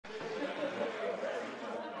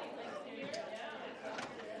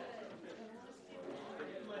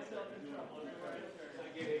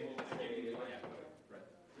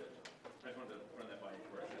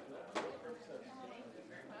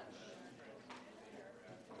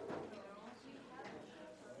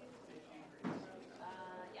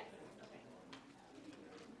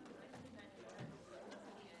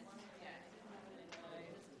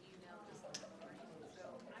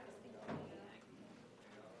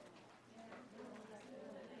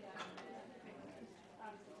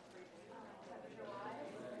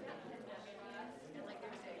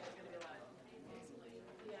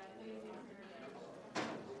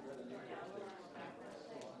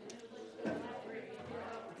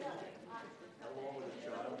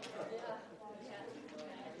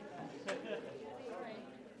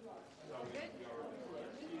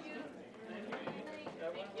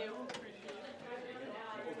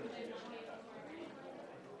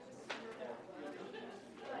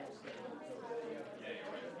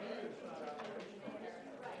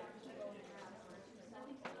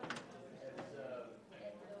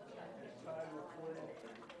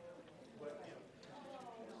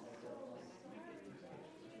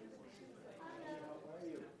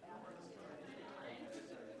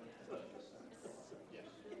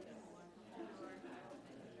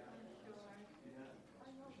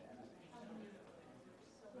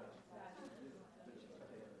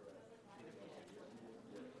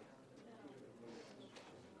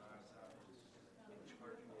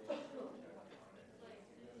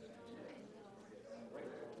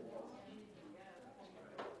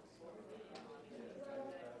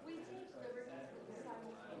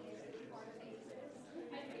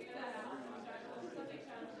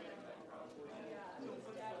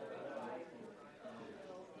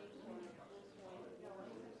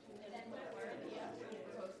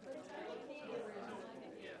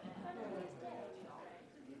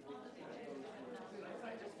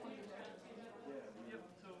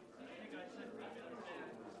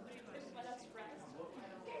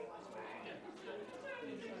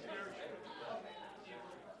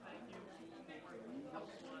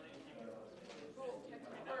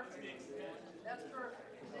That's perfect.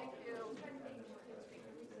 Thank you.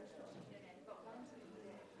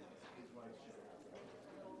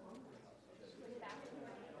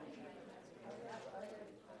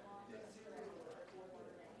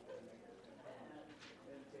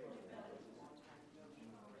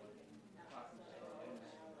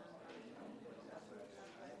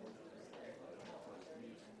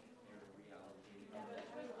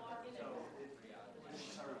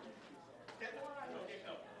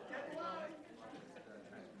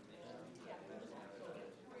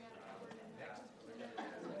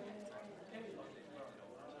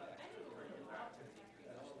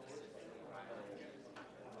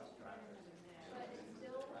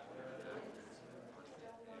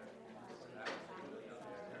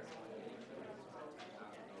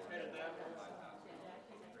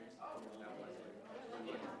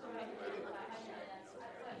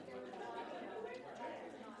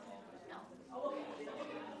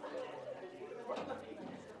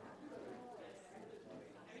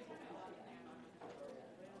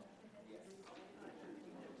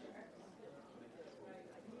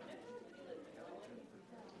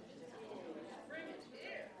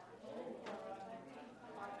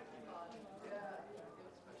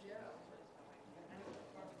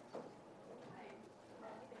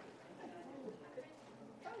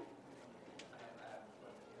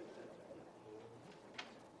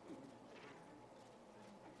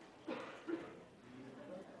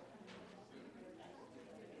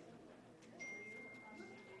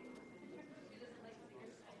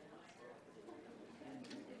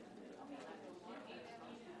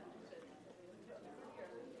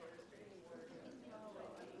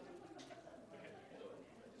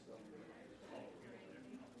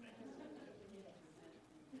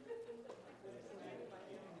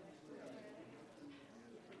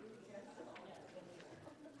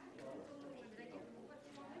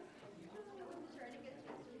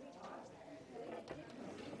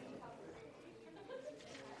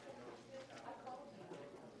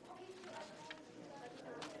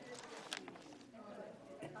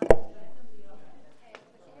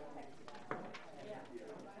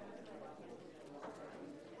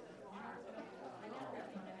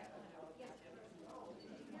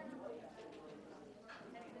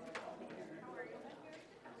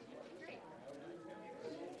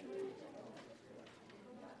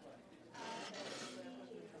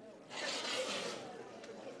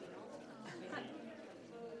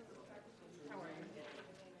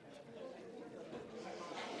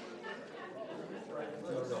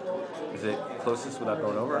 Is it closest without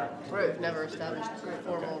going over? We've never established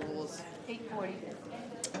formal rules. 8:40.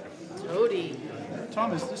 Toady.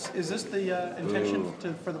 Tom, is this the intention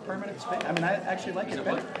for the permanent space? I mean, I actually like it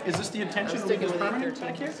better. Is this the intention to leave this permanent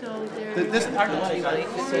back here? So there. This,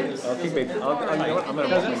 I'll keep it. You know what? I'm going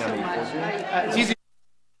to put my it's easy.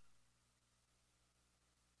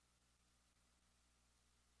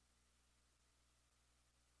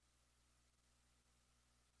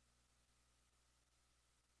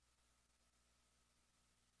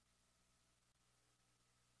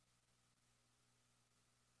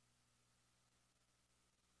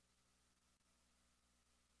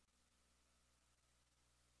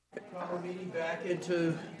 Call the meeting back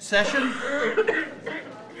into session.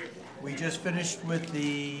 We just finished with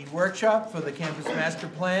the workshop for the campus master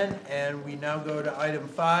plan, and we now go to item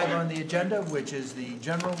 5 on the agenda, which is the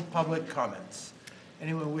general public comments.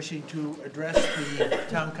 Anyone wishing to address the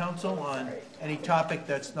town council on any topic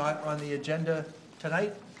that's not on the agenda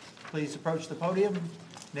tonight, please approach the podium,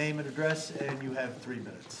 name and address, and you have 3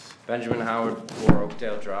 minutes. Benjamin Howard, 4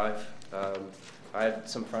 Oakdale Drive. I had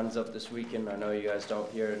some friends up this weekend. I know you guys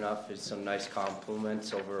don't hear enough. It's some nice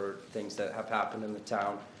compliments over things that have happened in the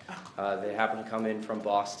town. They happened to come in from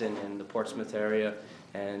Boston in the Portsmouth area,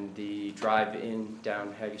 and the drive-in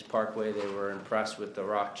down Haggis Parkway, they were impressed with the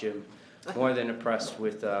Rock Gym, more than impressed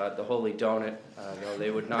with the Holy Donut. Though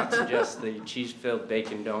they would not suggest the cheese-filled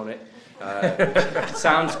bacon donut. It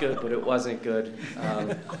sounds good, but it wasn't good.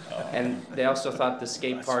 And they also thought the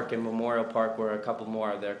skate park and Memorial Park were a couple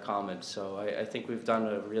more of their comments. So I think we've done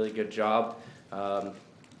a really good job.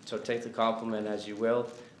 So take the compliment as you will.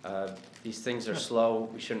 These things are slow.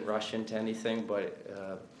 We shouldn't rush into anything, but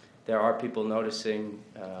there are people noticing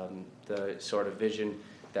the sort of vision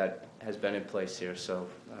that has been in place here. So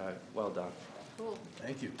well done. Cool.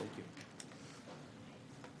 Thank you. Thank you.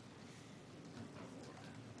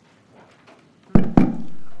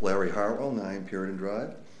 Larry Harwell, 9 Puritan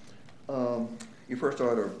Drive. Your first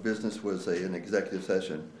order of business was an executive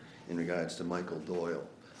session in regards to Michael Doyle.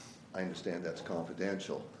 I understand that's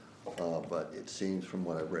confidential, but it seems from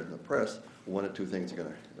what I've read in the press, one or two things are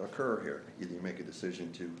going to occur here. Either you make a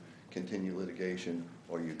decision to continue litigation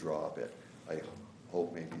or you drop it. I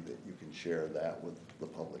hope maybe that you can share that with the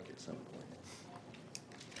public at some point.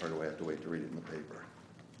 Or do I have to wait to read it in the paper?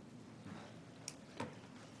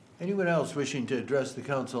 Anyone else wishing to address the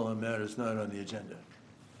council on matters not on the agenda?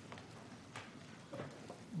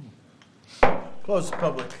 Close the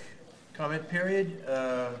public comment period.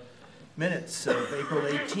 Minutes of April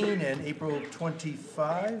 18 and April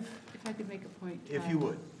 25, If I could make a point. if you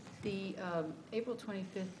would. The April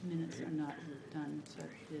 25th minutes are not done, so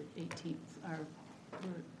the 18th are,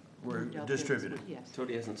 Were moved out there. distributed. Yes.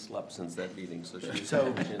 Tony hasn't slept since that meeting, so she's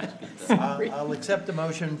So- had a chance to get that. I'll accept the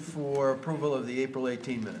motion for approval of the April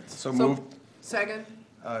 18 minutes. So moved. Second?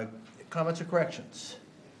 Comments or corrections?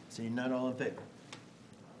 Seeing none, all in favor?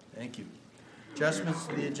 Thank you. Adjustments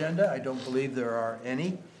to the agenda, I don't believe there are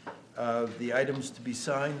any. The items to be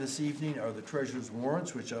signed this evening are the treasurer's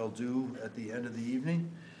warrants, which I'll do at the end of the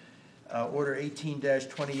evening. Order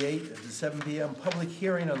 18-28 at the 7 p.m. public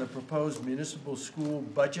hearing on the proposed municipal school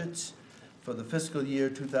budgets for the fiscal year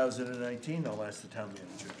 2019. I'll ask the town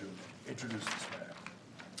manager to introduce this matter.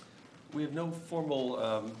 We have no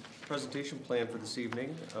formal presentation plan for this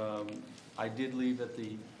evening. I did leave at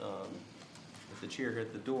the chair here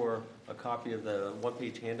at the door a copy of the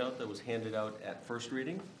one-page handout that was handed out at first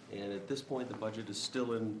reading. And at this point, the budget is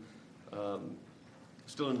still in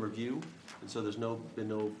review, and so there's been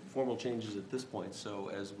no formal changes at this point. So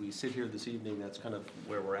as we sit here this evening, that's kind of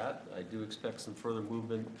where we're at. I do expect some further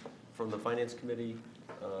movement from the Finance Committee,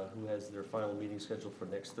 who has their final meeting scheduled for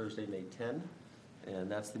next Thursday, May 10.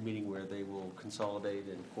 And that's the meeting where they will consolidate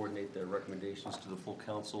and coordinate their recommendations to the full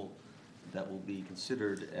council that will be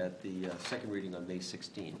considered at the second reading on May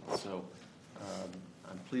 16. So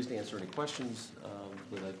I'm pleased to answer any questions,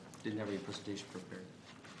 but I didn't have any presentation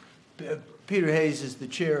prepared. Peter Hayes is the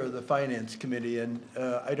chair of the Finance Committee, and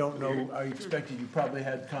I don't know, I expected you probably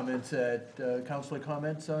had comments councilor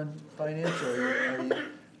comments on finance, or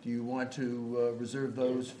do you want to reserve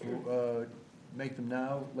those for, make them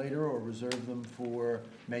now, later, or reserve them for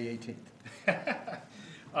May 18th?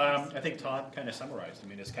 I think Todd kind of summarized. I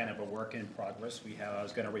mean, it's kind of a work in progress. I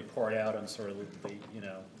was going to report out on sort of the,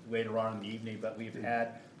 later on in the evening, but we've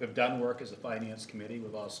done work as a finance committee.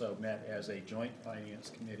 We've also met as a joint finance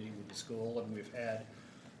committee with the school, and we've had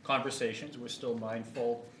conversations. We're still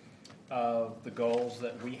mindful of the goals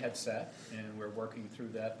that we had set, and we're working through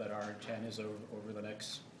that, but our intent is over the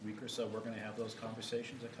next week or so, we're going to have those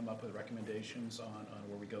conversations and come up with recommendations on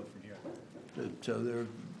where we go from here. So the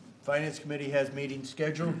Finance Committee has meetings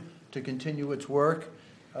scheduled to continue its work,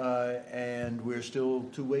 and we're still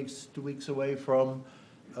 2 weeks away from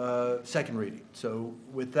second reading. So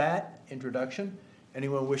with that introduction,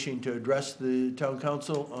 anyone wishing to address the town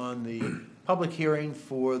council on the public hearing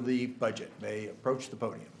for the budget may approach the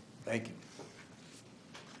podium. Thank you.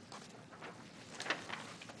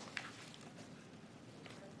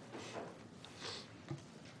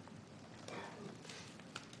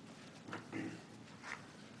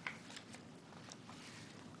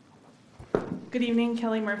 Good evening,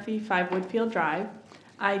 Kelly Murphy, 5 Woodfield Drive.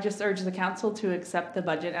 I just urge the council to accept the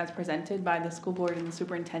budget as presented by the school board and the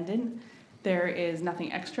superintendent. There is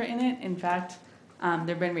nothing extra in it. In fact, there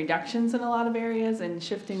have been reductions in a lot of areas and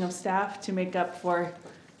shifting of staff to make up for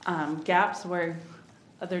gaps where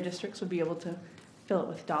other districts would be able to fill it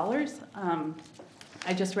with dollars.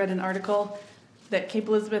 I just read an article that Cape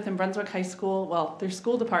Elizabeth and Brunswick High School, well, their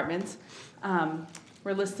school departments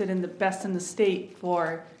were listed in the best in the state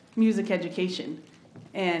for music education.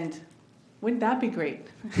 And wouldn't that be great?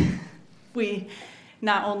 We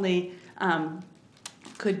not only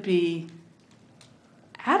could be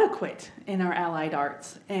adequate in our allied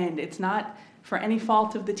arts, and it's not for any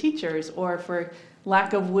fault of the teachers or for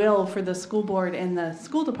lack of will for the school board and the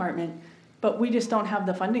school department, but we just don't have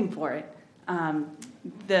the funding for it.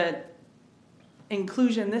 The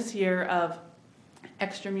inclusion this year of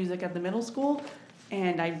extra music at the middle school,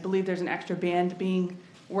 and I believe there's an extra band being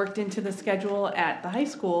worked into the schedule at the high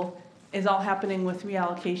school, is all happening with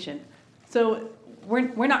reallocation. So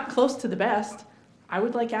we're not close to the best. I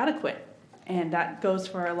would like adequate, and that goes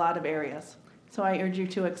for a lot of areas. So I urge you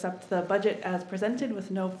to accept the budget as presented with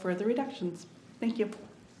no further reductions. Thank you.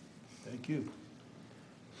 Thank you.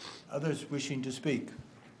 Others wishing to speak?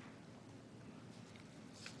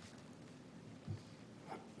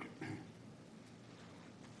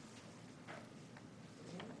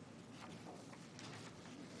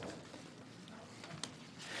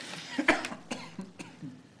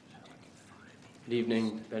 Good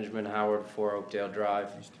evening, Benjamin Howard, 4 Oakdale Drive.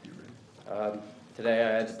 Today,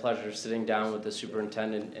 I had the pleasure of sitting down with the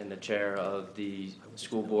superintendent and the chair of the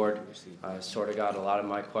school board. I sort of got a lot of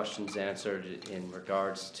my questions answered in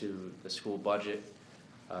regards to the school budget.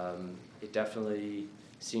 It definitely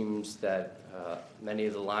seems that many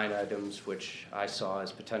of the line items which I saw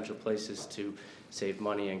as potential places to save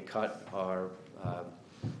money and cut are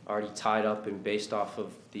already tied up and based off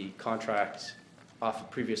of the contracts, off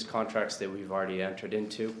of previous contracts that we've already entered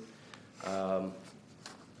into.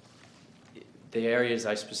 The areas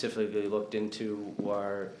I specifically looked into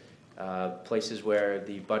were places where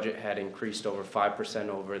the budget had increased over 5%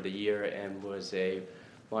 over the year and was a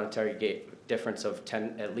monetary difference of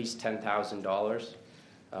at least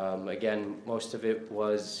 $10,000. Again, most of it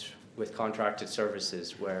was with contracted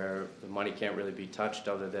services where the money can't really be touched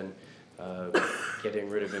other than getting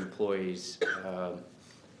rid of employees.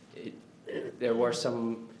 There were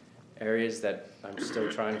some areas that I'm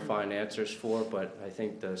still trying to find answers for, but I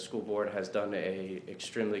think the school board has done a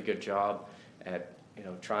extremely good job at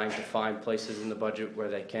trying to find places in the budget where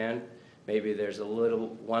they can. Maybe there's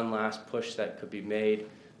one last push that could be made,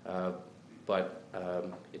 but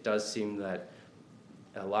it does seem that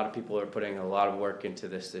a lot of people are putting a lot of work into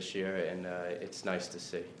this year, and it's nice to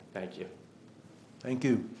see. Thank you. Thank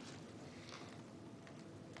you.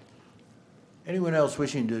 Anyone else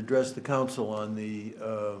wishing to address the council on the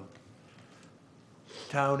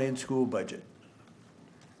town and school budget?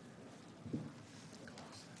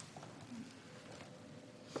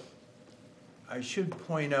 I should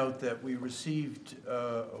point out that we received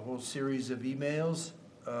a whole series of emails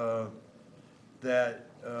that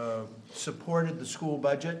supported the school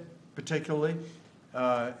budget particularly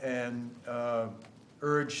and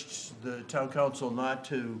urged the town council not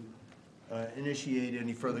to initiate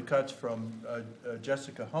any further cuts from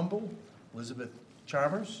Jessica Humble, Elizabeth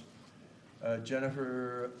Chalmers,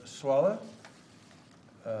 Jennifer Swalla,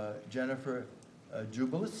 Jennifer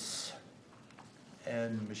Jubilis,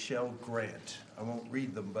 and Michelle Grant. I won't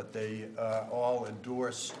read them, but they all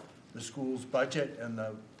endorse the school's budget and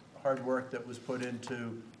the hard work that was put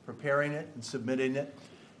into preparing it and submitting it,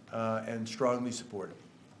 and strongly support it.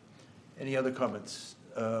 Any other comments?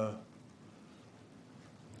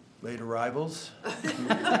 Late arrivals?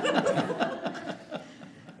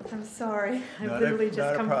 I'm sorry. I've Not a- literally not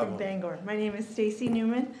just a come problem. from Bangor. My name is Stacy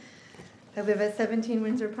Newman. I live at 17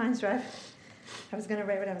 Windsor Pines Drive. I was going to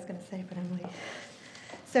write what I was going to say, but I'm late.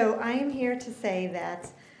 So I am here to say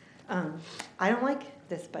that I don't like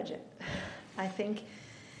this budget. I think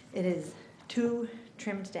it is too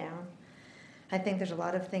trimmed down. I think there's a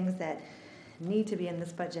lot of things that need to be in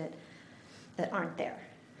this budget that aren't there.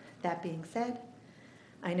 That being said,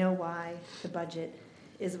 I know why the budget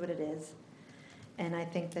is what it is, and I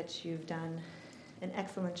think that you've done an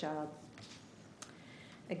excellent job,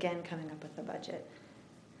 again, coming up with the budget.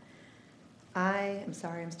 I am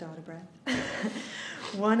sorry, I'm still out of breath.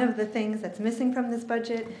 One of the things that's missing from this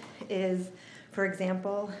budget is, for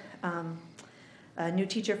example, a new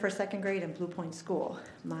teacher for second grade in Blue Point School.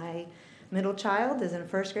 My middle child is in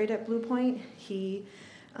first grade at Blue Point. He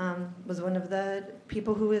was one of the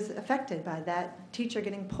people who was affected by that teacher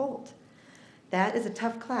getting pulled. That is a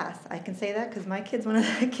tough class. I can say that because my kid's one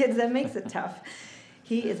of the kids that makes it tough.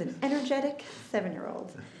 He is an energetic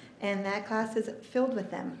 7-year-old, and that class is filled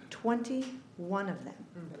with them, 21 of them.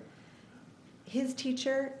 His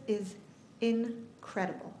teacher is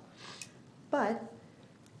incredible, but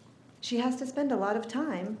she has to spend a lot of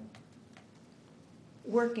time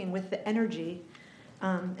working with the energy.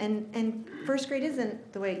 And first grade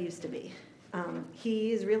isn't the way it used to be.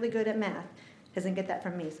 He is really good at math. Doesn't get that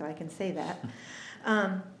from me, so I can say that.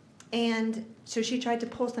 And so she tried to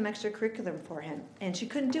pull some extra curriculum for him, and she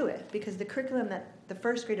couldn't do it because the curriculum that the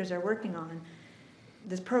first graders are working on,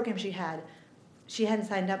 this program she hadn't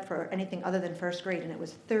signed up for anything other than first grade, and it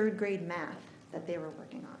was third grade math that they were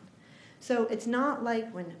working on. So it's not like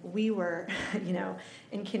when we were,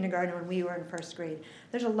 in kindergarten, when we were in first grade.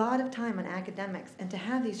 There's a lot of time on academics, and to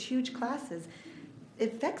have these huge classes,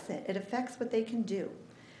 it affects it. It affects what they can do.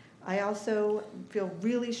 I also feel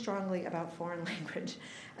really strongly about foreign language.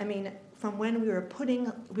 I mean, from when we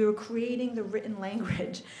were creating the written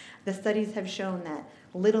language, the studies have shown that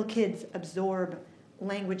little kids absorb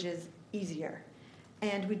languages easier.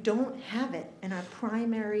 And we don't have it in our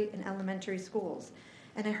primary and elementary schools.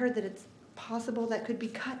 And I heard that it's possible that could be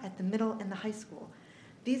cut at the middle and the high school.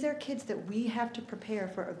 These are kids that we have to prepare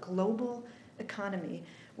for a global economy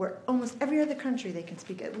where almost every other country they can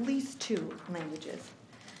speak at least 2 languages.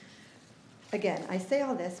 Again, I say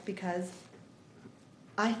all this because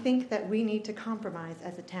I think that we need to compromise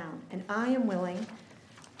as a town, and I am willing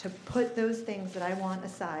to put those things that I want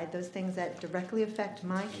aside, those things that directly affect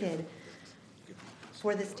my kid,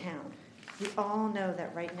 for this town. We all know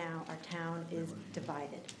that right now our town is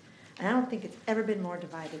divided. And I don't think it's ever been more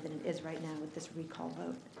divided than it is right now with this recall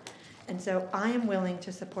vote. And so I am willing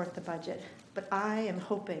to support the budget, but I am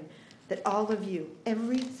hoping that all of you,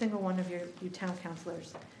 every single one of you town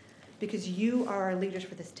councilors, because you are our leaders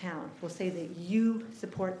for this town, will say that you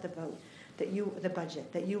support the vote, the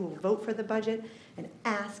budget, that you will vote for the budget and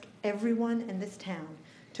ask everyone in this town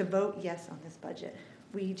to vote yes on this budget.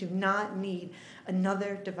 We do not need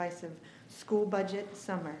another divisive school budget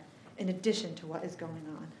summer in addition to what is going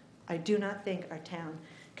on. I do not think our town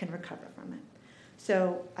can recover from it.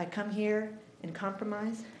 So I come here in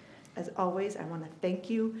compromise. As always, I want to thank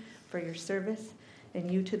you for your service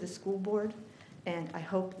and you to the school board. And I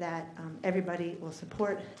hope that everybody will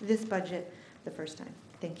support this budget the first time.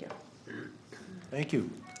 Thank you. Thank you.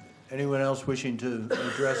 Anyone else wishing to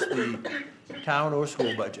address the town or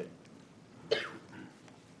school budget?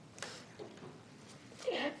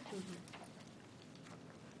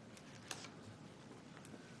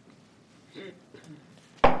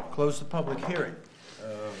 Close the public hearing.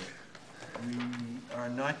 We are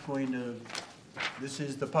not going to, this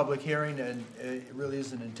is the public hearing, and it really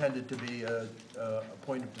isn't intended to be a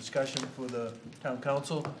point of discussion for the town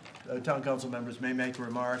council. Town council members may make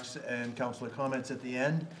remarks and councilor comments at the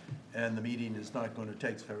end, and the meeting is not going to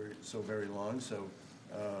take so very long, so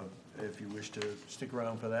if you wish to stick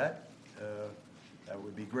around for that, that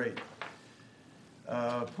would be great.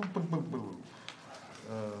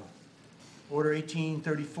 Order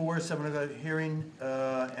 1834, 7 o'clock hearing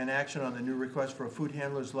and action on the new request for a food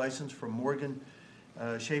handler's license from Morgan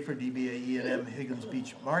Schaefer, DBA E&M Higgins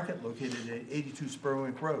Beach Market, located at 82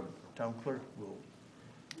 Spurwink Road. Town clerk will.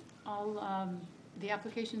 All the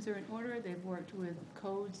applications are in order. They've worked with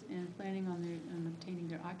codes and planning on obtaining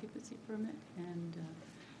their occupancy permit. And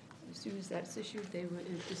as soon as that's issued,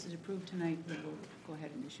 if this is approved tonight, they will go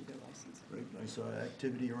ahead and issue their license. Great. I saw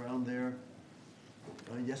activity around there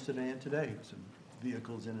yesterday and today. Some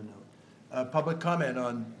vehicles in and out. Public comment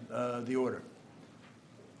on the order.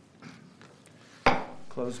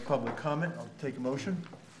 Close public comment. I'll take a motion.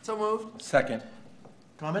 So moved. Second.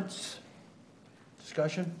 Comments?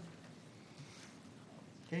 Discussion?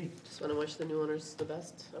 Okay. Just want to wish the new owners the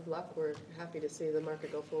best of luck. We're happy to see the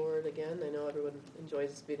market go forward again. I know everyone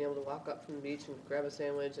enjoys being able to walk up from the beach and grab a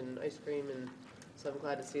sandwich and ice cream, and so I'm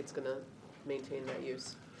glad to see it's going to maintain that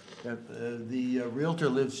use. The realtor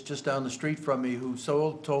lives just down the street from me who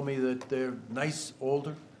told me that they're nice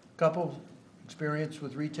older couple, experience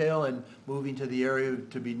with retail and moving to the area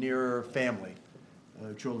to be nearer family,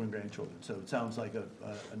 children, grandchildren. So it sounds like a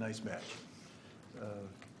nice match.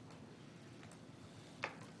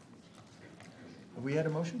 Have we had a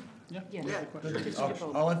motion? Yeah. Good.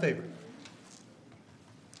 All in favor?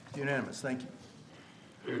 Unanimous, thank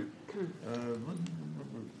you.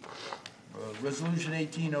 Resolution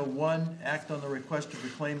 1801, act on the request to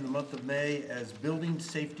proclaim the month of May as Building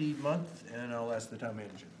Safety Month, and I'll ask the town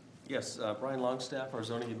manager. Yes, Brian Longstaff, our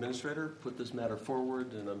zoning administrator, put this matter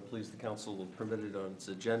forward, and I'm pleased the council will permit it on its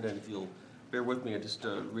agenda. And if you'll bear with me, I just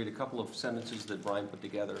read a couple of sentences that Brian put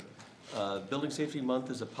together. Building Safety Month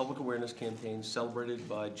is a public awareness campaign celebrated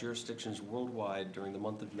by jurisdictions worldwide during the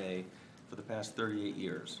month of May for the past 38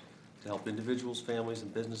 years to help individuals, families,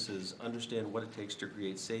 and businesses understand what it takes to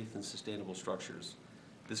create safe and sustainable structures.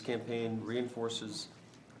 This campaign reinforces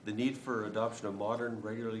the need for adoption of modern,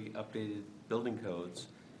 regularly updated building codes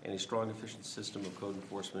and a strong, efficient system of code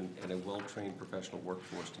enforcement and a well-trained professional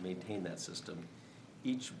workforce to maintain that system.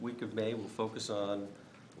 Each week of May will focus on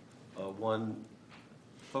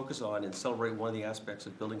and celebrate one of the aspects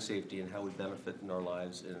of building safety and how we benefit in our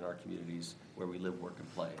lives and in our communities where we live, work,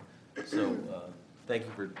 and play. So thank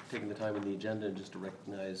you for taking the time in the agenda and just to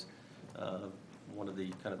recognize one of the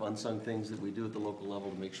kind of unsung things that we do at the local level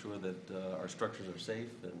to make sure that our structures are safe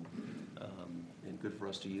and good for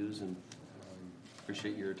us to use, and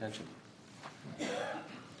appreciate your attention.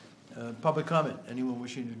 Public comment. Anyone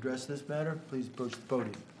wishing to address this matter, please approach the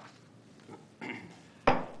podium.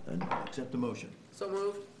 And accept the motion. So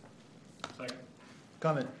moved. Second.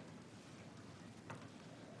 Comment?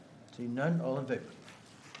 Seeing none, all in favor?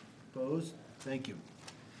 Opposed? Thank you.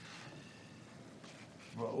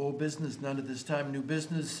 For old business, none at this time. New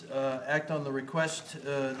business, act on the request,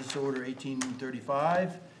 this is order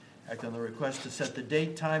 1835. Act on the request to set the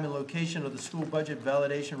date, time, and location of the school budget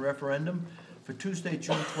validation referendum for Tuesday,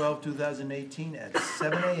 June 12, 2018 at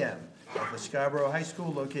 7 a.m. at the Scarborough High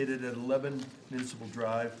School located at 11 Municipal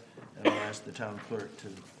Drive. And I'll ask the town clerk to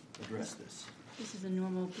address this. This is a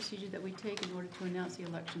normal procedure that we take in order to announce the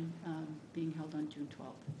election being held on June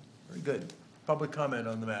 12th. Very good. Public comment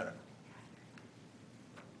on the matter.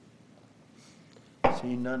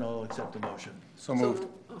 Seeing none, I'll accept the motion. So moved.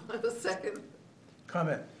 Second.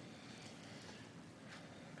 Comment?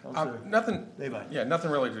 Counselor Nothing, Levi? yeah, nothing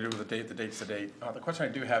really to do with the date. The date's the date. The question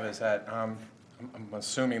I do have is that I'm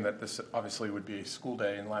assuming that this obviously would be a school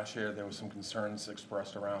day, and last year there was some concerns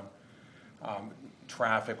expressed around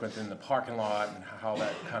traffic within the parking lot and how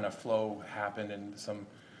that kind of flow happened, and some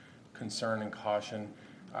concern and caution.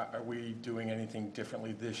 Are we doing anything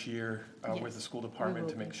differently this year with Yes, the school department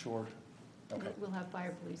will to be. make sure? Okay. We'll have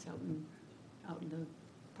fire police out in the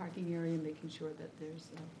parking area, making sure that there's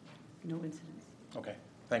no incidents. Okay.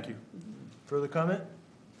 Thank you. Further comment?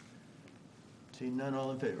 Seeing none,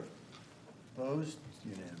 all in favor? Opposed? It's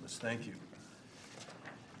unanimous. Thank you.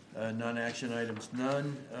 Non-action items,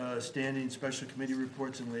 none. Standing special committee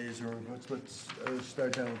reports and liaison reports. Let's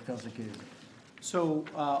start down with Councilor Casey. So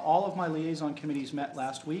all of my liaison committees met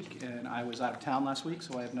last week, and I was out of town last week,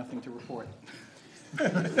 so I have nothing to report.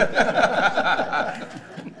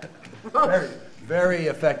 Very, very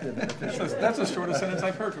effective and efficient. That's the shortest sentence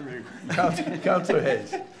I've heard from you. Councilor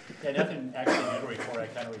Hayes. Yeah, nothing actually new to report. I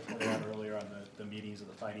kind of reported out earlier on the meetings of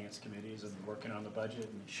the finance committees and working on the budget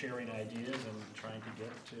and sharing ideas and trying to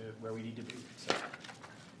get to where we need to be. So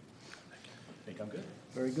I think I'm good.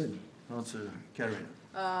 Very good. Councilor Katarina.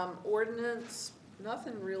 Ordinance,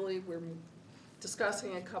 nothing really. We're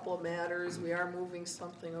discussing a couple of matters. We are moving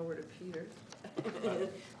something over to Peter.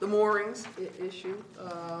 The moorings issue,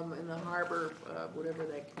 in the harbor, whatever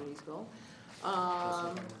that committee's called.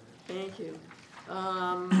 Thank you.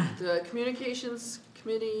 The communications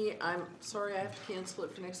committee, I'm sorry I have to cancel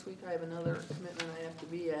it for next week. I have another commitment I have to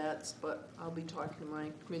be at, but I'll be talking to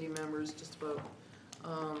my committee members just about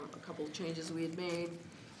a couple of changes we had made.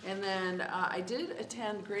 And then I did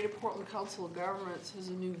attend Greater Portland Council of Governments has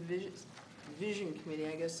a new vision committee,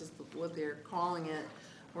 I guess is what they're calling it,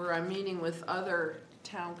 where I'm meeting with other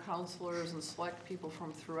town councilors and select people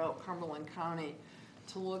from throughout Cumberland County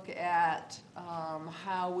to look at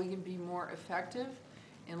how we can be more effective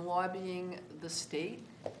in lobbying the state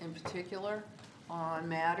in particular on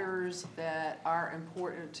matters that are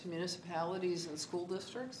important to municipalities and school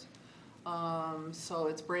districts. So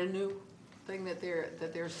it's brand new thing that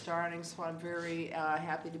they're starting, so I'm very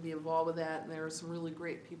happy to be involved with that, and there are some really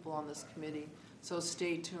great people on this committee, so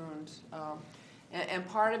stay tuned. And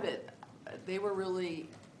part of it, they were really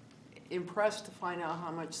impressed to find out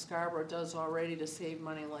how much Scarborough does already to save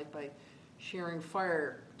money, like by sharing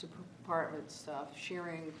fire department stuff,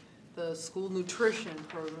 sharing the school nutrition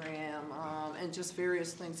program, and just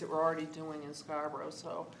various things that we're already doing in Scarborough,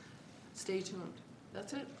 so stay tuned.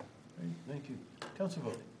 That's it. Thank you. Councilor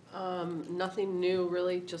Vogt. Nothing new,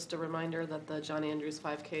 really, just a reminder that the John Andrews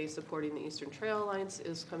 5K supporting the Eastern Trail Alliance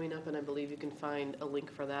is coming up, and I believe you can find a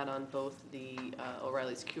link for that on both the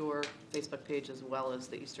O'Reilly's Cure Facebook page as well as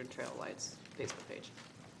the Eastern Trail Alliance Facebook page.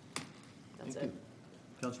 That's Thank it.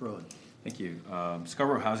 you. Councilor Rowan. Thank you.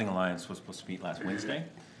 Scarborough Housing Alliance was supposed to meet last Wednesday,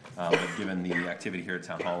 but given the activity here at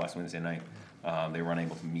Town Hall last Wednesday night, they were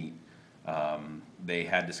unable to meet. They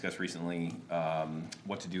had discussed recently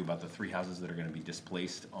what to do about the 3 houses that are going to be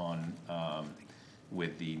displaced on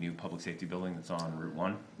with the new public safety building that's on Route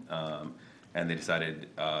 1, and they decided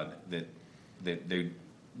that they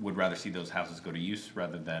would rather see those houses go to use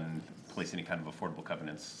rather than place any kind of affordable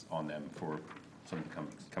covenants on them for someone to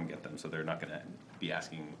come get them. So they're not going to be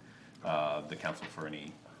asking the council for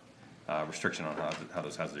any restriction on how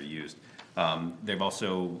those houses are used. They've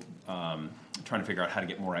also trying to figure out how to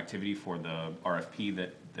get more activity for the RFP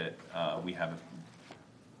that we have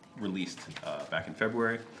released back in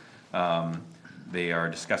February. They are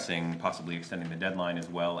discussing possibly extending the deadline as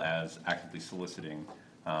well as actively soliciting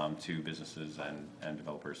to businesses and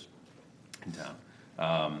developers in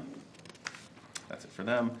town. That's it for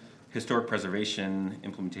them. Historic Preservation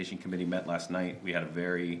Implementation Committee met last night. We had a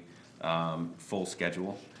very full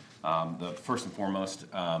schedule. The first and foremost,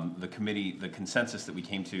 the committee, the consensus that we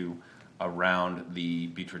came to around the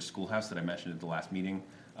Beech Ridge Schoolhouse that I mentioned at the last meeting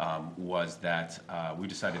was that we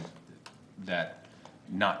decided that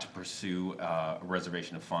not to pursue a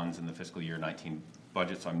reservation of funds in the fiscal year 19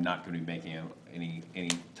 budget, so I'm not going to be making any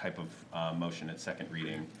type of motion at second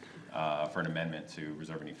reading for an amendment to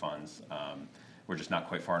reserve any funds. We're just not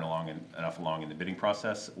quite far enough along in the bidding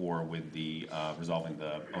process or with the resolving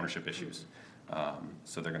the ownership issues.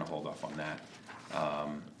 So they're going to hold off on that.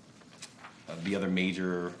 The other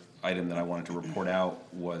major item that I wanted to report out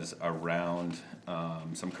was around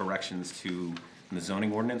some corrections to the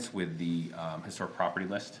zoning ordinance with the historic property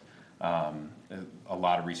list. A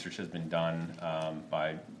lot of research has been done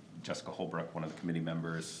by Jessica Holbrook, one of the committee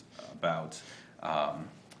members, about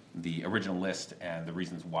the original list and the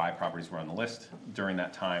reasons why properties were on the list. During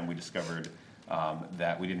that time, we discovered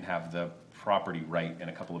that we didn't have the property right in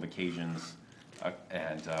a couple of occasions,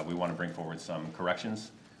 and we want to bring forward some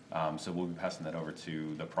corrections. So we'll be passing that over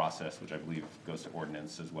to the process, which I believe goes to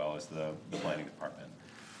ordinance as well as the planning department.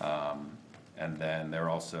 And then they're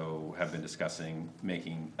also have been discussing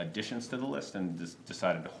making additions to the list and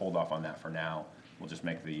decided to hold off on that for now. We'll just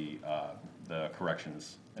make the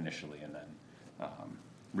corrections initially and then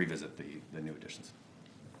revisit the new additions.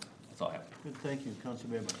 That's all I have. Good, thank you.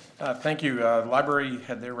 Councilor Bearman. Thank you. The library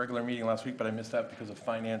had their regular meeting last week, but I missed that because of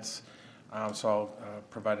finance. So I'll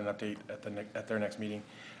provide an update at their next meeting.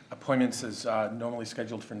 Appointments is normally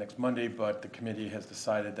scheduled for next Monday, but the committee has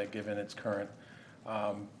decided that given its current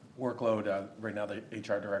workload, right now the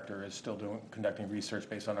HR director is still conducting research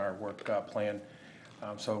based on our work plan.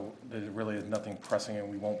 So there really is nothing pressing, and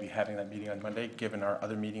we won't be having that meeting on Monday, given our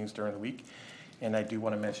other meetings during the week. And I do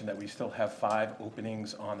want to mention that we still have 5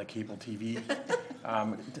 openings on the cable TV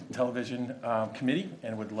television committee,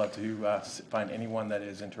 and would love to find anyone that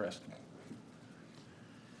is interested.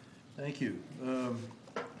 Thank you.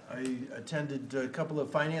 I attended a couple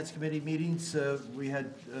of finance committee meetings. We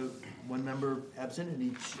had one member absent in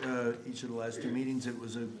each of the last 2 meetings. It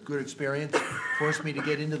was a good experience. Forced me to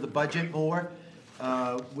get into the budget more,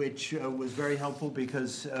 which was very helpful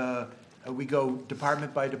because we go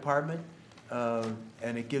department by department,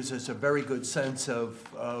 and it gives us a very good sense of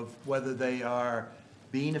whether they are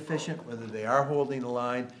being efficient, whether they are holding the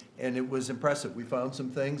line, and it was impressive. We found some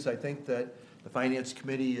things. I think that the Finance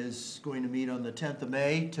Committee is going to meet on the 10th of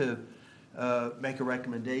May to make a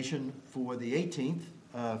recommendation for the 18th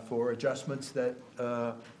for adjustments that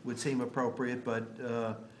would seem appropriate, but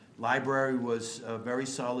library was a very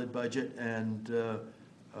solid budget, and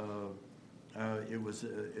it was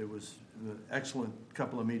an excellent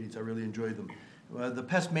couple of meetings. I really enjoyed them. The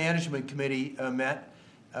Pest Management Committee met.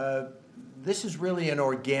 This is really an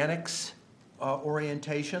organics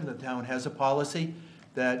orientation. The town has a policy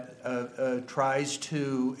that tries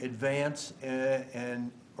to advance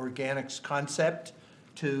an organics concept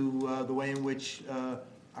to the way in which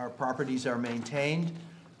our properties are maintained.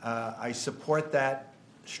 I support that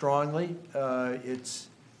strongly. It's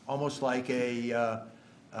almost like a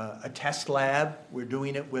test lab. We're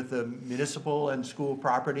doing it with the municipal and school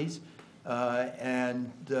properties,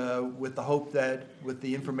 and with the hope that with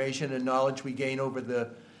the information and knowledge we gain over the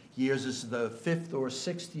years, this is the 5th or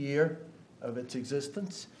 6th year of its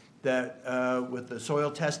existence, that with the soil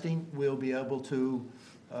testing, we'll be able to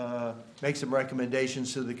make some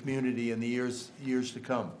recommendations to the community in the years to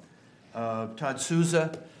come. Todd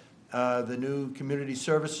Souza, the new Community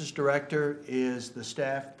Services Director, is the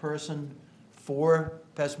staff person for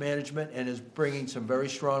pest management and is bringing some very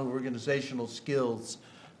strong organizational skills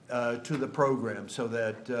to the program, so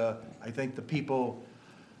that I think the people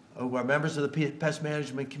who are members of the Pest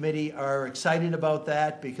Management Committee are excited about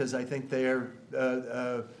that, because I think they're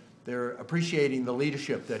appreciating the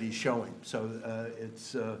leadership that he's showing. So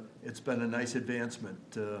it's been a nice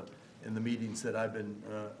advancement in the meetings that I've been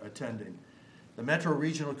attending. The Metro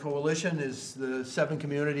Regional Coalition is the 7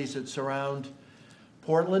 communities that surround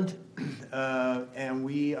Portland, and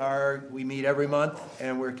we meet every month,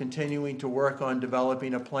 and we're continuing to work on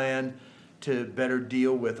developing a plan to better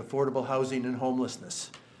deal with affordable housing and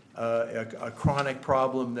homelessness. A chronic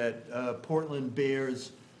problem that Portland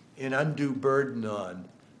bears an undue burden on,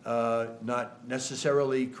 not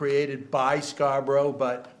necessarily created by Scarborough,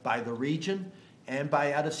 but by the region and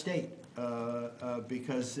by out of state,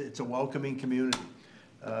 because it's a welcoming community.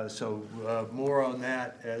 So more on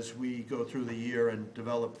that as we go through the year and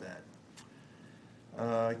develop that.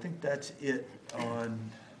 I think that's it on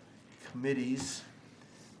committees.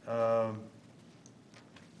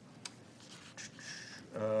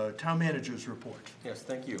 Town manager's report. Yes,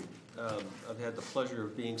 thank you. I've had the pleasure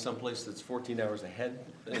of being someplace that's 14 hours ahead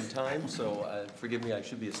in time, so forgive me, I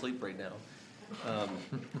should be asleep right now.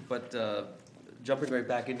 But jumping right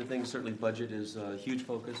back into things, certainly budget is a huge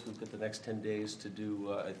focus. We've got the next 10 days to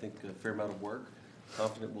do, I think, a fair amount of work.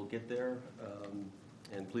 Confident we'll get there,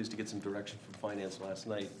 and pleased to get some direction from finance last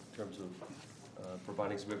night in terms of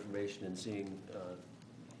providing some information and seeing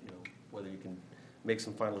whether you can make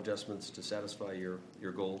some final adjustments to satisfy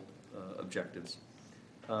your goal objectives.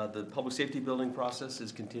 The public safety building process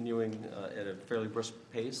is continuing at a fairly brisk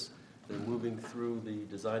pace. They're moving through the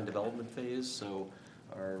design development phase, so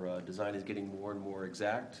our design is getting more and more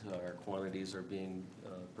exact. Our quantities are being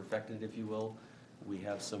perfected, if you will. We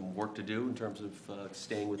have some work to do in terms of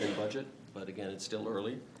staying within budget, but again, it's still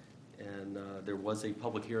early. And there was a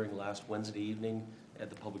public hearing last Wednesday evening at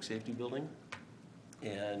the public safety building.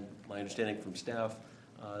 And my understanding from staff,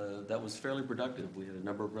 that was fairly productive. We had a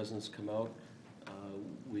number of residents come out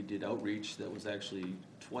We did outreach that was actually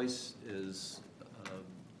twice as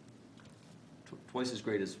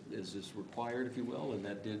great as is required, if you will, and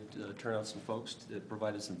that did turn out some folks that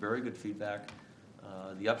provided some very good feedback.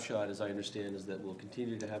 The upshot, as I understand, is that we'll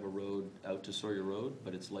continue to have a road out to Sawyer Road,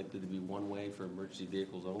 but it's likely to be one way for emergency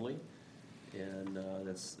vehicles only. And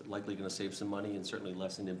that's likely going to save some money and certainly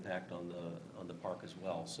lessen impact on the park as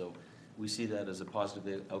well. So we see that as a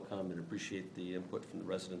positive outcome and appreciate the input from the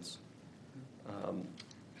residents. Can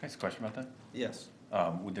I ask a question about that? Yes.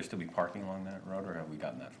 Would there still be parking along that road, or have we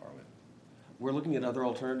gotten that far with it? We're looking at other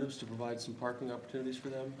alternatives to provide some parking opportunities for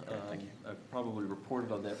them. Thank you. I've probably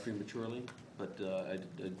reported on that prematurely, but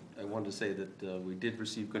I wanted to say that we did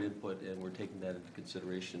receive good input and we're taking that into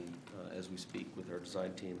consideration as we speak with our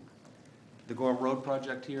design team. The Gorham Road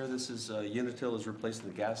project here, this is Unitil is replacing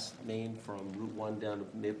the gas main from Route 1 down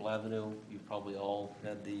to Maple Avenue. You've probably all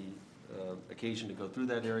had the occasion to go through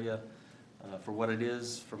that area. For what it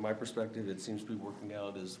is, from my perspective, it seems to be working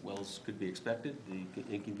out as well as could be expected. The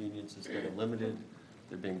inconvenience is kind of limited.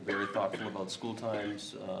 They're being very thoughtful about school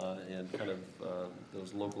times and kind of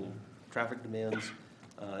those local traffic demands,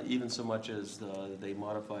 even so much as they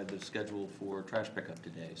modified the schedule for trash pickup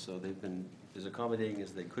today. So they've been as accommodating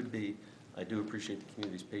as they could be. I do appreciate the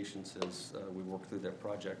community's patience as we work through that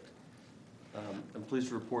project. I'm pleased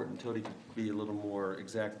to report, and Tony could be a little more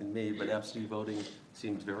exact than me, but absentee voting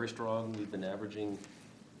seems very strong. We've been averaging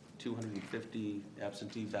 250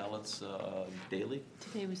 absentee ballots daily.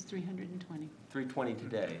 Today was 320. 320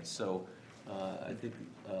 today. So I think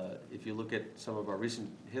if you look at some of our recent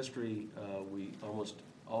history, we almost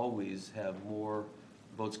always have more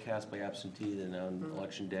votes cast by absentee than on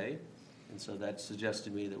election day. And so that suggests to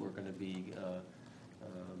me that we're going to be,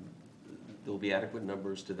 there'll be adequate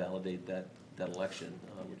numbers to validate that election,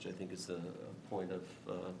 which I think is a point of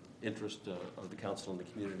interest of the council and the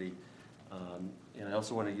community. And I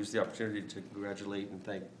also want to use the opportunity to congratulate and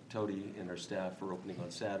thank Tody and her staff for opening on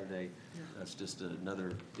Saturday. That's just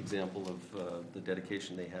another example of the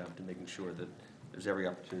dedication they have to making sure that there's every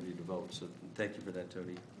opportunity to vote. So thank you for that,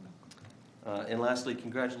 Tody. And lastly,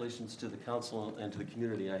 congratulations to the council and to the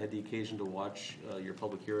community. I had the occasion to watch your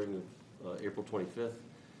public hearing of April 25th.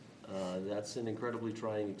 That's an incredibly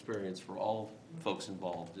trying experience for all folks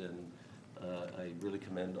involved, and I really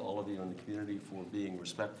commend all of you in the community for being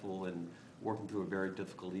respectful and working through a very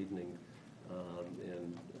difficult evening.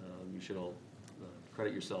 And you should all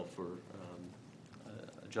credit yourself for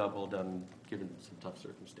a job well done given some tough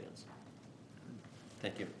circumstance.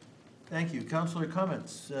 Thank you. Thank you. Councilor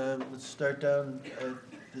comments. Let's start down at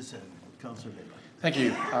this end. Councilor Bailey. Thank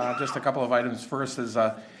you. Just a couple of items. First is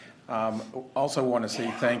also want to say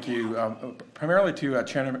thank you primarily to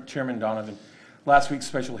Chairman Donovan. Last week's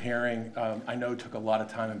special hearing, I know took a lot of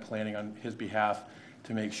time and planning on his behalf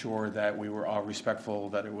to make sure that we were all respectful,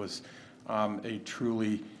 that it was a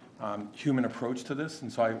truly human approach to this.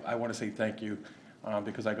 And so I want to say thank you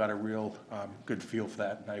because I got a real good feel for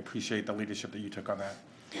that, and I appreciate the leadership that you took on that.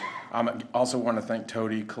 I also want to thank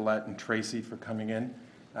Tody, Colette, and Tracy for coming in,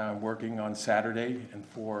 working on Saturday, and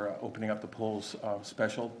for opening up the polls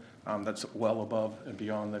special. That's well above and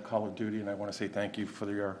beyond the call of duty, and I want to say thank you for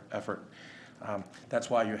your effort. That's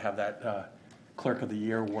why you have that Clerk of the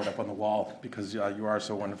Year award up on the wall, because you are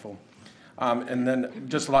so wonderful. And then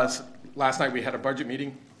just last night we had a budget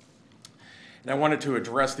meeting, and I wanted to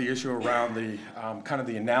address the issue around the kind of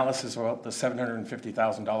the analysis about the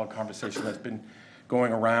 $750,000 conversation that's been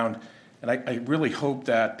going around. And I really hope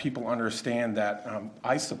that people understand that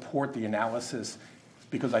I support the analysis,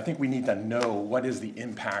 because I think we need to know what is the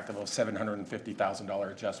impact of a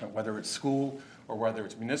 $750,000 adjustment, whether it's school or whether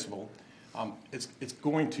it's municipal. It's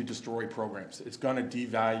going to destroy programs. It's going to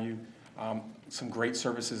devalue some great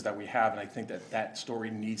services that we have, and I think that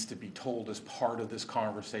story needs to be told as part of this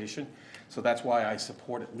conversation. So that's why I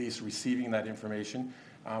support at least receiving that information.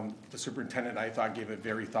 The superintendent, I thought, gave a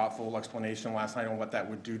very thoughtful explanation last night on what that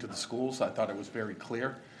would do to the schools. I thought it was very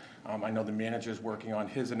clear. I know the manager's working on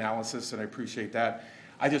his analysis, and I appreciate that.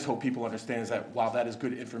 I just hope people understand that while that is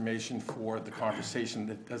good information for the conversation,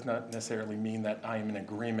 that does not necessarily mean that I am in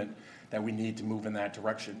agreement that we need to move in that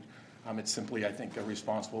direction. It's simply, I think, a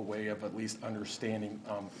responsible way of at least understanding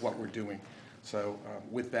what we're doing. So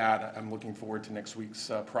with that, I'm looking forward to next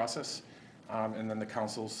week's process and then the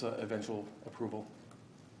council's eventual approval.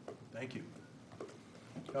 Thank you.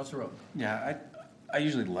 Councilor Rowe. Yeah, I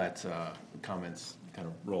usually let comments kind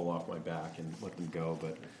of roll off my back and let them go,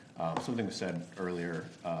 but something was said earlier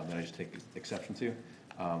that I just take exception to.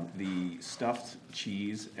 The stuffed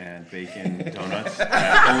cheese and bacon donuts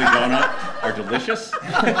at Holy Donut are delicious.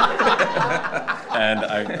 And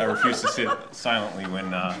I refuse to sit silently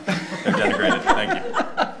when they're denigrated. Thank you.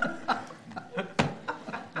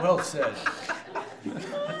 Well said.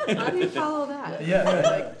 How do you follow that?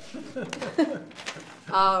 Yeah.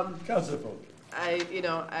 Councilor Folk.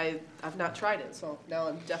 I've not tried it, so now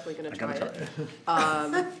I'm definitely gonna try gotta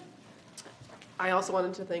it. I also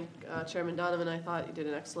wanted to thank Chairman Donovan. I thought you did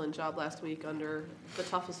an excellent job last week under the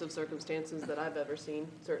toughest of circumstances that I've ever seen,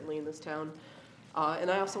 certainly in this town. And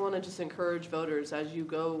I also want to just encourage voters as you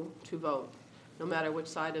go to vote, no matter which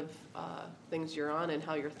side of things you're on and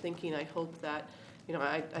how you're thinking. I hope that,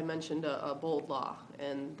 I mentioned a bold law,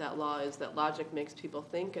 and that law is that logic makes people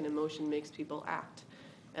think and emotion makes people act.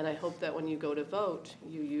 And I hope that when you go to vote,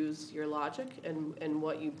 you use your logic and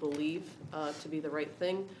what you believe to be the right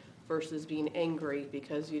thing, versus being angry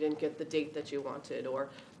because you didn't get the date that you wanted, or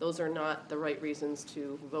those are not the right reasons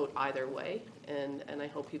to vote either way. And I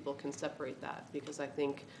hope people can separate that, because I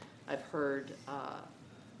think I've heard, a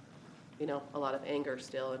lot of anger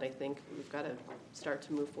still, and I think we've got to start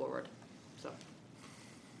to move forward, so.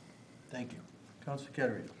 Thank you. Councilor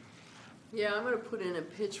Kettering. Yeah, I'm gonna put in a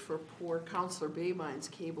pitch for poor Counselor Babine's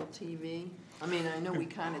cable TV. I mean, I know we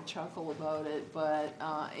kind of chuckle about it, but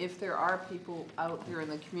if there are people out there in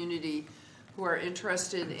the community who are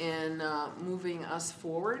interested in moving us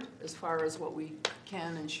forward as far as what we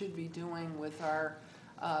can and should be doing with our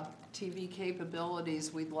TV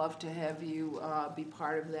capabilities, we'd love to have you be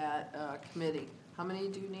part of that committee. How many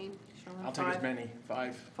do you need, Sean? I'll take as many,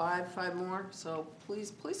 5. Five more, so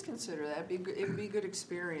please consider that. It'd be a good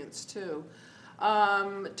experience too.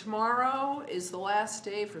 Tomorrow is the last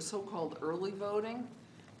day for so-called early voting,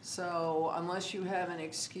 so unless you have an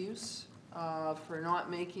excuse for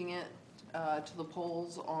not making it to the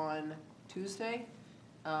polls on Tuesday,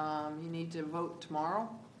 you need to vote tomorrow,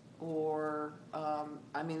 or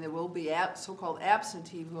there will be so-called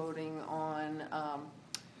absentee voting on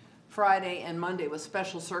Friday and Monday with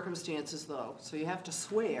special circumstances though. So you have to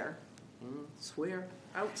swear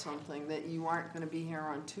out something that you aren't going to be here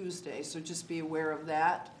on Tuesday. So just be aware of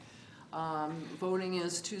that. Voting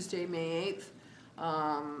is Tuesday, May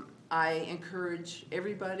 8th. I encourage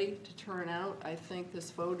everybody to turn out. I think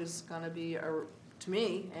this vote is going to be, to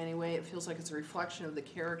me anyway, it feels like it's a reflection of the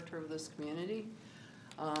character of this community.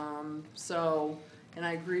 And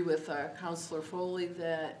I agree with Councilor Foley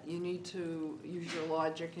that you need to use your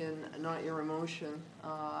logic and not your emotion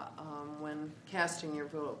when casting your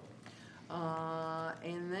vote.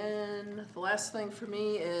 And then the last thing for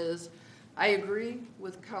me is I agree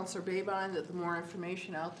with Councilor Babine that the more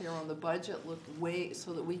information out there on the budget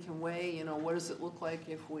so that we can weigh, what does it look like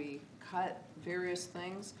if we cut various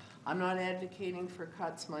things. I'm not advocating for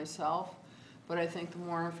cuts myself, but I think the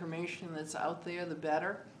more information that's out there, the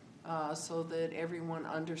better. So that everyone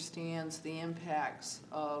understands the impacts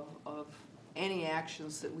of any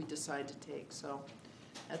actions that we decide to take. So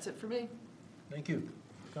that's it for me. Thank you.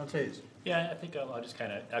 Councilor Hayes. Yeah, I think I'll just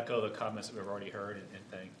kind of echo the comments that we've already heard and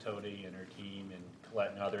thank Tody and her team and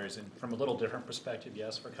Colette and others. And from a little different perspective,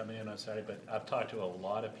 yes, for coming in on Saturday, but I've talked to a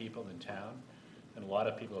lot of people in town, and a lot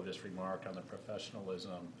of people have just remarked on the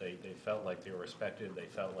professionalism. They felt like they were respected. They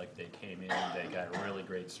felt like they came in. They got really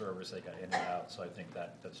great service. They got in and out. So I think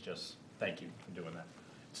that's just, thank you for doing that.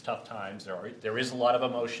 It's tough times. There is a lot of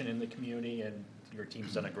emotion in the community, and your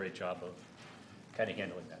team's done a great job of kind of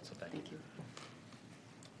handling that. So thank you.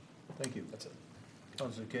 Thank you. That's it.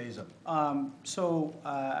 Councilor Kaza.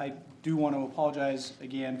 I do want to apologize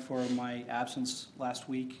again for my absence last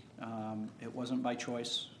week. It wasn't by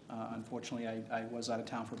choice. Unfortunately, I was out of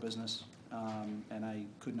town for business, and I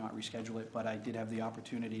could not reschedule it, but I did have the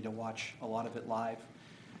opportunity to watch a lot of it live.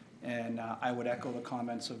 And I would echo the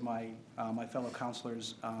comments of my fellow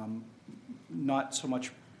councilors. Not so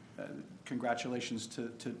much congratulations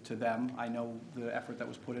to them. I know the effort that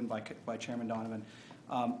was put in by Chairman Donovan.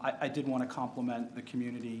 I did want to compliment the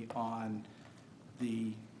community on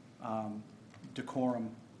the decorum.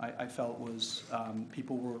 I felt was,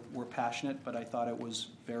 people were passionate, but I thought it was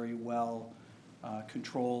very well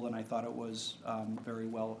controlled, and I thought it was very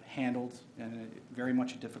well handled, and very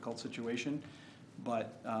much a difficult situation.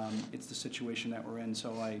 But it's the situation that we're in,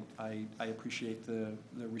 so I appreciate the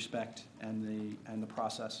respect and the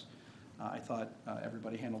process. I thought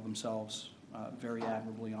everybody handled themselves very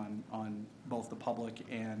admirably on both the public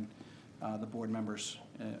and the board members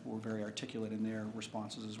were very articulate in their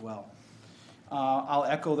responses as well. I'll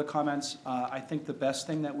echo the comments. I think the best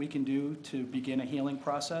thing that we can do to begin a healing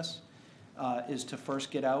process is to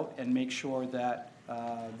first get out and make sure that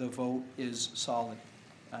the vote is solid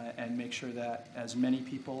and make sure that as many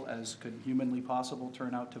people as could humanly possible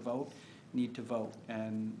turn out to vote, need to vote,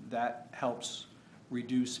 and that helps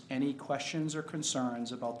reduce any questions or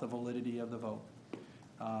concerns about the validity of the vote.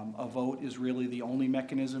 A vote is really the only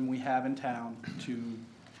mechanism we have in town to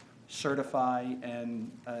certify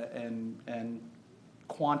and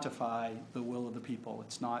quantify the will of the people.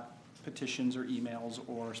 It's not petitions or emails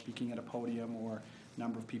or speaking at a podium or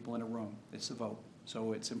number of people in a room. It's a vote.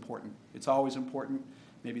 So it's important. It's always important,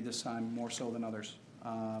 maybe this time more so than others.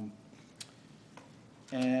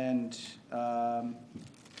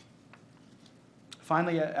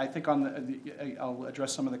 Finally, I think I'll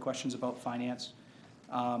address some of the questions about finance.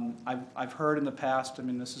 I've heard in the past, I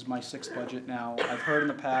mean, this is my 6th budget now, I've heard in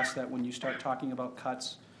the past that when you start talking about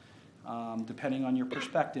cuts, depending on your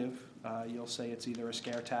perspective, you'll say it's either a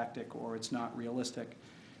scare tactic or it's not realistic.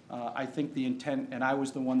 I think the intent, and I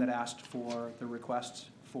was the one that asked for the request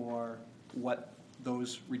for what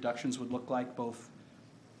those reductions would look like, both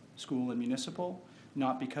school and municipal,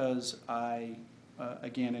 not because I,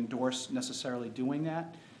 again, endorse necessarily doing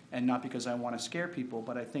that, and not because I want to scare people,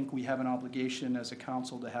 but I think we have an obligation as a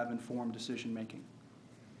council to have informed decision-making.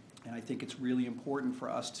 And I think it's really important for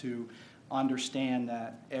us to understand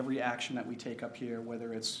that every action that we take up here,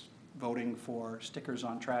 whether it's voting for stickers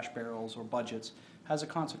on trash barrels or budgets, has a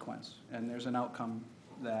consequence. And there's an outcome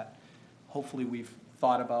that hopefully we've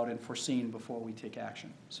thought about and foreseen before we take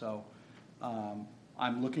action. So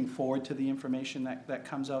I'm looking forward to the information that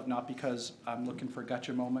comes out, not because I'm looking for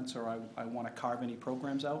gotcha moments or I want to carve any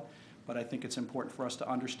programs out, but I think it's important for us to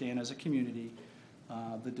understand as a community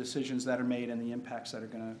the decisions that are made and the impacts that are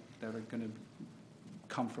going to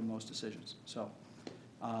come from those decisions. So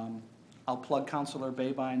I'll plug Councilor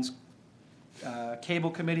Babine's cable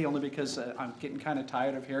committee only because I'm getting kind of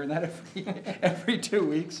tired of hearing that every 2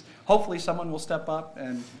 weeks. Hopefully someone will step up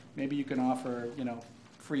and maybe you can offer,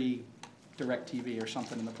 free DirecTV or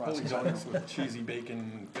something in the process. Holy donuts with cheesy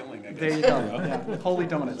bacon filling, I guess. There you go. Yeah. Holy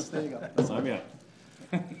donuts. There you go. Sign me up.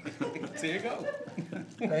 There you go.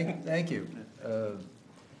 Thank you.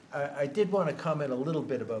 I did want to comment a little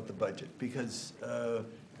bit about the budget because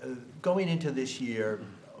going into this year,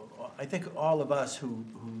 I think all of us who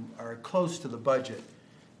are close to the budget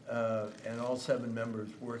and all 7 members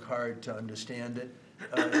work hard to understand it,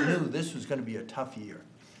 knew this was going to be a tough year.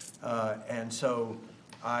 And so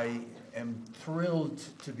I am thrilled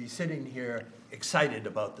to be sitting here excited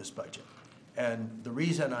about this budget. And the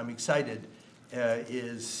reason I'm excited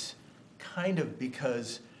is kind of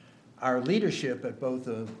because our leadership at both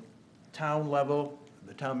the town level,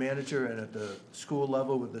 the town manager, and at the school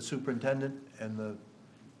level with the superintendent and the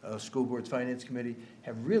school board's finance committee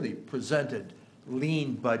have really presented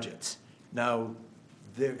lean budgets. Now,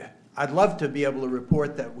 I'd love to be able to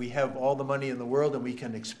report that we have all the money in the world and we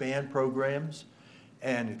can expand programs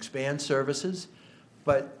and expand services,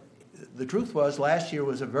 but the truth was last year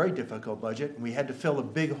was a very difficult budget and we had to fill a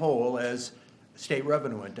big hole as state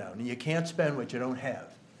revenue went down, and you can't spend what you don't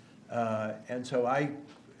have. And so I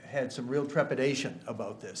had some real trepidation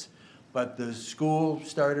about this, but the school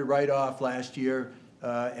started right off last year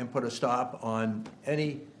and put a stop on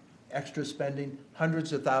any extra spending.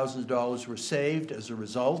 Hundreds of thousands of dollars were saved as a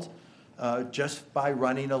result, just by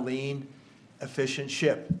running a lean, efficient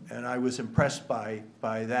ship. And I was impressed by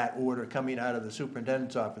that order coming out of the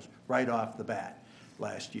superintendent's office right off the bat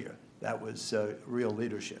last year. That was real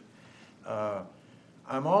leadership.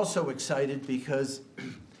 I'm also excited because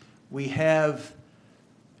we have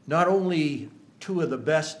not only 2 of the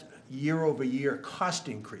best year-over-year cost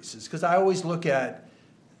increases, because I always look at,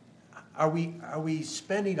 are we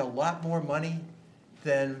spending a lot more money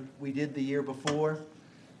than we did the year before?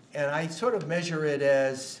 And I sort of measure it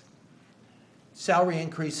as salary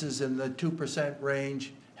increases in the 2%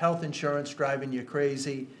 range, health insurance driving you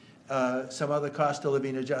crazy, some other cost of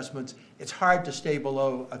living adjustments. It's hard to stay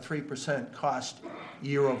below a 3% cost,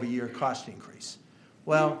 year-over-year cost increase.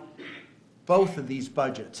 Well, both of these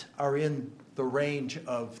budgets are in the range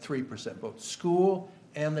of 3%, both school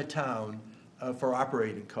and the town for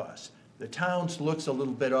operating costs. The town's looks a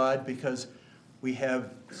little bit odd because we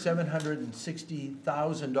have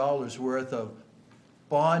 $760,000 worth of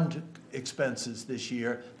bond expenses this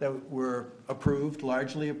year that were approved,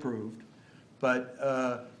 largely approved. But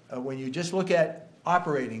when you just look at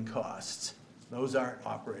operating costs, those aren't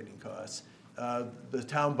operating costs. The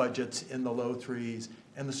town budget's in the low 3s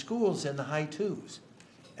and the school's in the high 2s.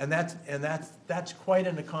 And that's quite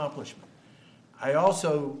an accomplishment. I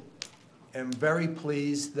also am very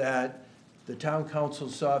pleased that the town council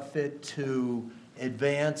saw fit to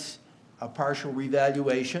advance a partial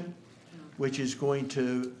revaluation, which is going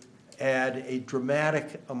to add a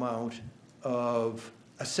dramatic amount of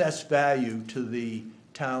assessed value to the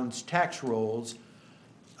town's tax rolls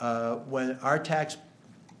when our tax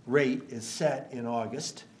rate is set in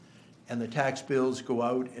August and the tax bills go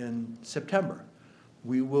out in September.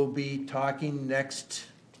 We will be talking next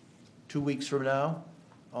 2 weeks from now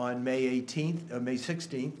on May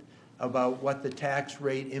 16th, about what the tax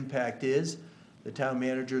rate impact is. The town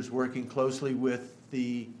manager is working closely with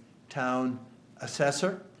the town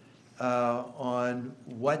assessor on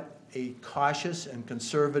what a cautious and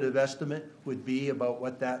conservative estimate would be about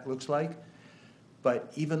what that looks like.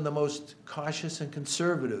 But even the most cautious and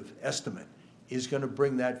conservative estimate is going to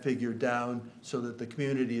bring that figure down so that the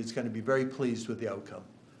community is going to be very pleased with the outcome.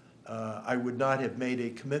 I would not have made a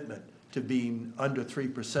commitment to being under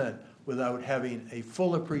 3% without having a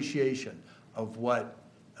full appreciation of what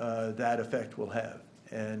that effect will have.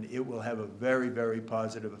 And it will have a very, very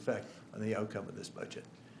positive effect on the outcome of this budget.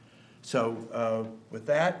 So with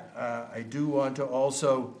that, I do want to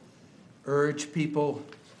also urge people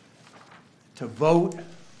to vote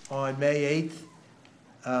on May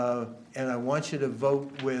 8th. And I want you to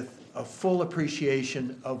vote with a full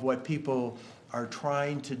appreciation of what people are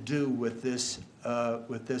trying to do with this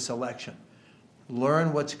election.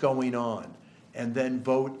 Learn what's going on, and then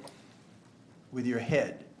vote with your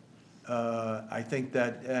head. I think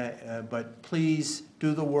that, but please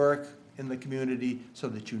do the work in the community so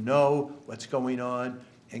that you know what's going on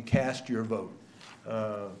and cast your vote.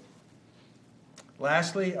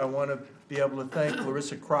 Lastly, I want to be able to thank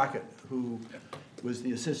Larissa Crockett, who was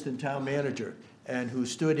the assistant town manager and who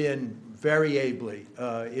stood in very ably.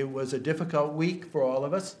 It was a difficult week for all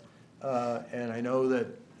of us, and I know that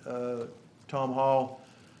Tom Hall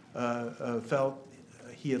felt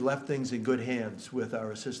he had left things in good hands with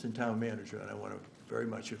our assistant town manager, and I want to very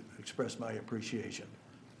much express my appreciation.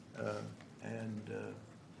 And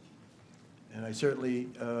I certainly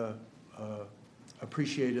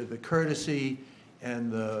appreciated the courtesy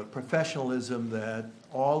and the professionalism that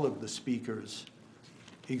all of the speakers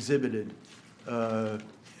exhibited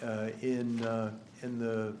in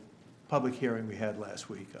the public hearing we had last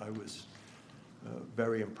week. I was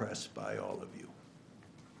very impressed by all of you.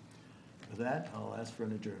 With that, I'll ask for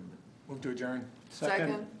an adjournment. Move to adjourn.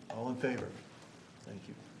 Second. All in favor? Thank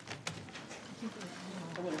you.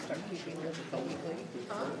 I'm gonna start keeping this weekly.